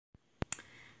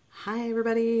Hi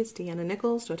everybody, it's Deanna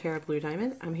Nichols, doTERRA Blue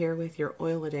Diamond. I'm here with your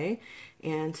oil a day,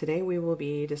 and today we will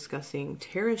be discussing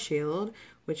terrashield,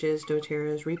 which is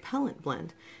doTERRA's repellent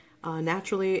blend.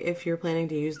 Naturally, if you're planning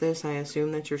to use this, I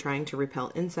assume that you're trying to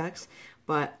repel insects,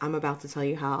 but I'm about to tell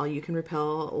you how you can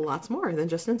repel lots more than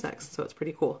just insects, so it's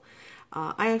pretty cool.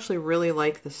 I actually really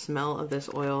like the smell of this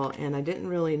oil, and I didn't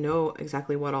really know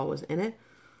exactly what all was in it,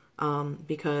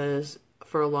 because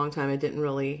for a long time I didn't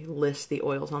really list the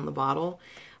oils on the bottle.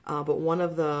 But one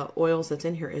of the oils that's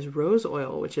in here is rose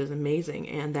oil, which is amazing,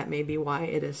 and that may be why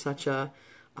it is such a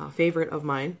favorite of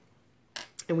mine,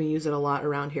 and we use it a lot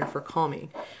around here for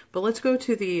calming. But let's go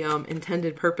to the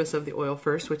intended purpose of the oil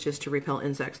first, which is to repel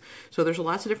insects. So there's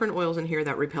lots of different oils in here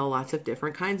that repel lots of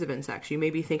different kinds of insects. You may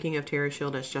be thinking of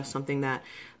terrashield as just something that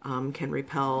can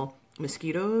repel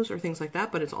mosquitoes or things like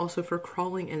that, but it's also for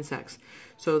crawling insects.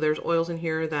 So there's oils in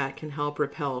here that can help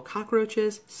repel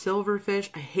cockroaches, silverfish.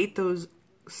 I hate those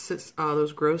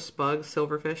gross bugs,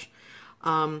 silverfish.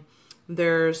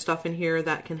 There's stuff in here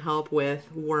that can help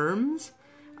with worms,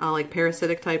 like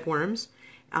parasitic type worms,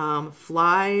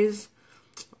 flies,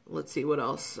 let's see what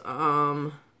else,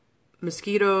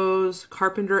 mosquitoes,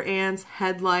 carpenter ants,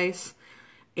 head lice,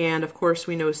 and of course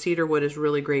we know cedarwood is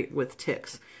really great with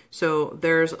ticks. So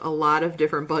there's a lot of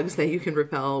different bugs that you can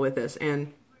repel with this,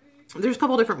 and there's a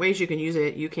couple different ways you can use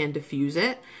it. You can diffuse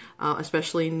it,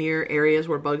 especially near areas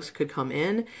where bugs could come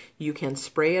in. You can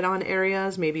spray it on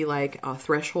areas, maybe like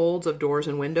thresholds of doors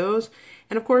and windows,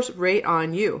 and of course right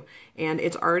on you. And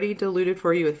it's already diluted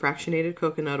for you with fractionated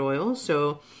coconut oil,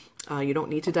 so you don't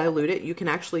need to dilute it. You can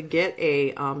actually get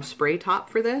a spray top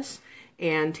for this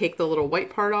and take the little white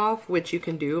part off, which you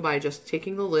can do by just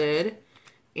taking the lid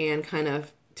and kind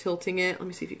of tilting it. Let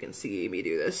me see if you can see me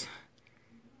do this.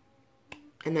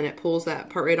 And then it pulls that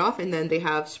part right off, and then they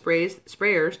have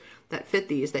sprayers that fit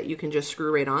these that you can just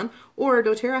screw right on. Or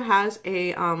doTERRA has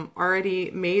a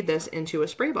already made this into a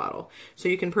spray bottle, so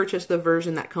you can purchase the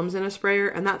version that comes in a sprayer,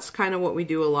 and that's kind of what we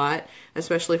do a lot,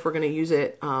 especially if we're going to use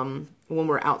it when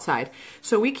we're outside.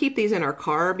 So we keep these in our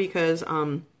car because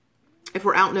if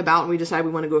we're out and about and we decide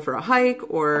we want to go for a hike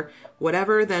or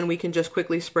whatever, then we can just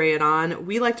quickly spray it on.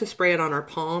 We like to spray it on our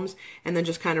palms and then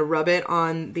just kind of rub it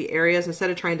on the areas instead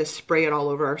of trying to spray it all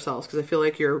over ourselves, because I feel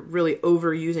like you're really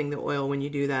overusing the oil when you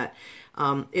do that.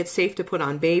 It's safe to put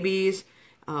on babies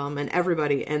and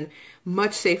everybody, and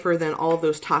much safer than all of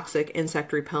those toxic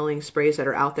insect repelling sprays that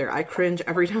are out there. I cringe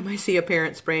every time I see a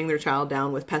parent spraying their child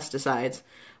down with pesticides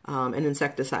and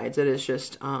insecticides. It is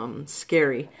just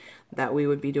scary that we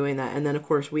would be doing that. And then of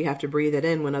course we have to breathe it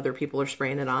in when other people are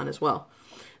spraying it on as well.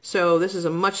 So this is a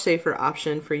much safer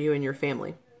option for you and your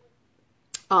family.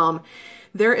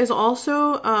 There is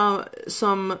also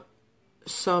some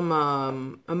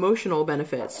emotional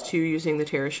benefits to using the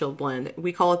terrashield blend.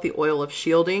 We call it the oil of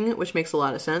shielding, which makes a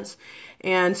lot of sense.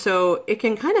 And so it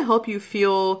can kind of help you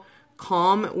feel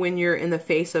calm when you're in the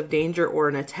face of danger or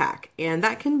an attack. And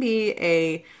that can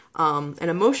be an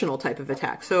emotional type of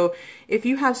attack. So if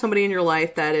you have somebody in your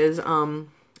life that is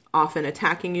often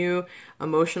attacking you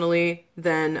emotionally,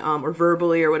 then or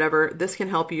verbally or whatever, this can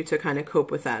help you to kind of cope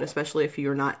with that, especially if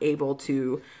you're not able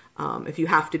to, if you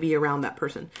have to be around that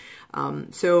person.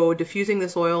 So diffusing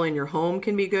this oil in your home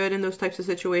can be good in those types of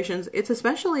situations. It's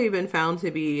especially been found to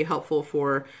be helpful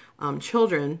for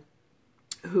children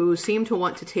who seem to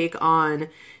want to take on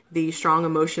the strong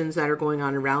emotions that are going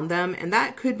on around them. And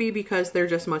that could be because they're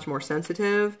just much more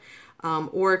sensitive,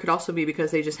 or it could also be because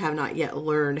they just have not yet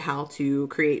learned how to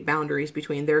create boundaries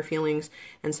between their feelings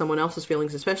and someone else's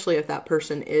feelings, especially if that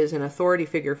person is an authority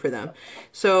figure for them.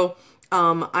 So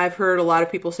I've heard a lot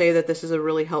of people say that this is a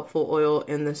really helpful oil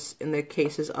in the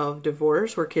cases of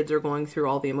divorce, where kids are going through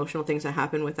all the emotional things that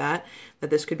happen with that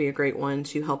this could be a great one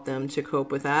to help them to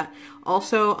cope with that.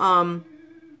 Also,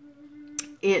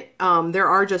 there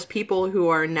are just people who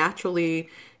are naturally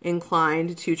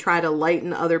inclined to try to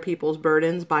lighten other people's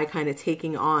burdens by kind of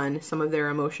taking on some of their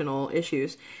emotional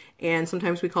issues. And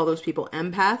sometimes we call those people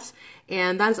empaths.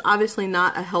 And that is obviously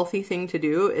not a healthy thing to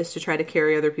do, is to try to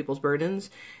carry other people's burdens.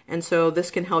 And so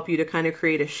this can help you to kind of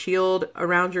create a shield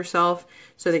around yourself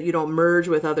so that you don't merge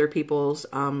with other people's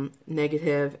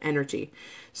negative energy.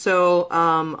 So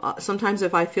sometimes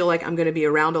if I feel like I'm going to be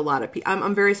around a lot of people,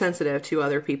 I'm very sensitive to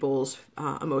other people's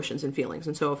emotions and feelings.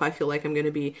 And so if I feel like I'm going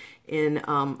to be in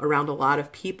around a lot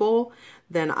of people,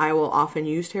 then I will often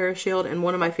use terrashield. And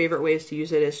one of my favorite ways to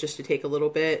use it is just to take a little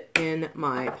bit in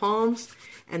my palms,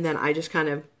 and then I just kind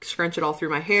of scrunch it all through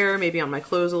my hair, maybe on my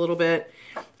clothes a little bit,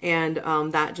 and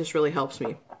that just really helps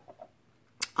me.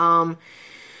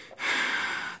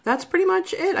 that's pretty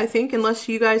much it, I think, unless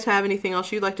you guys have anything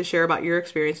else you'd like to share about your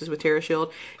experiences with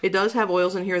TerraShield. It does have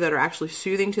oils in here that are actually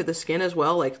soothing to the skin as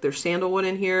well. Like there's sandalwood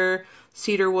in here,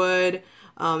 cedarwood.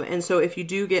 And so if you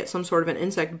do get some sort of an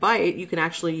insect bite, you can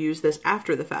actually use this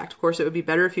after the fact. Of course, it would be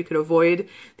better if you could avoid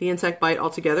the insect bite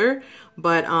altogether,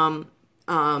 but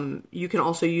you can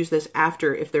also use this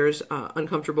after if there's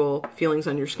uncomfortable feelings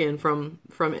on your skin from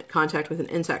contact with an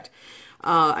insect.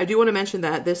 I do want to mention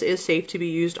that this is safe to be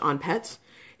used on pets,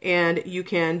 and you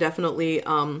can definitely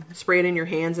spray it in your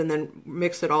hands and then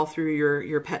mix it all through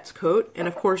your pet's coat. And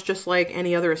of course, just like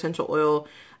any other essential oil,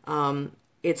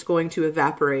 it's going to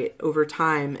evaporate over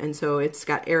time, and so it's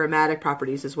got aromatic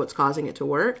properties is what's causing it to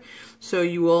work. So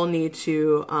you will need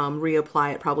to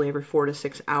reapply it probably every 4 to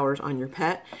 6 hours on your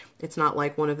pet. It's not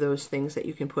like one of those things that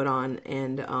you can put on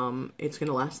and it's going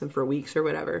to last them for weeks or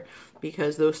whatever,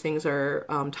 because those things are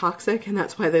toxic, and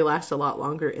that's why they last a lot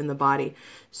longer in the body.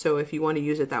 So if you want to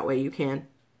use it that way, you can.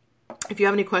 If you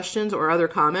have any questions or other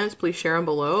comments, please share them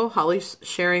below. Holly's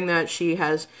sharing that she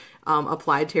has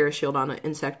applied TerraShield on an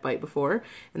insect bite before,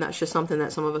 and that's just something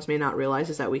that some of us may not realize,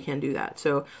 is that we can do that.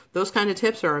 So those kind of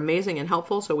tips are amazing and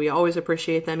helpful, so we always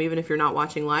appreciate them. Even if you're not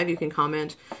watching live, you can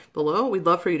comment below. We'd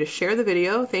love for you to share the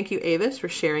video. Thank you, Avis, for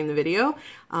sharing the video.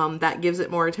 That gives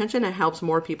it more attention and helps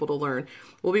more people to learn.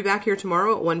 We'll be back here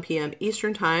tomorrow at 1 p.m.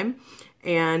 Eastern Time,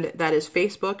 and that is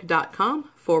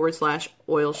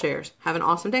facebook.com/oil shares. Have an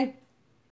awesome day.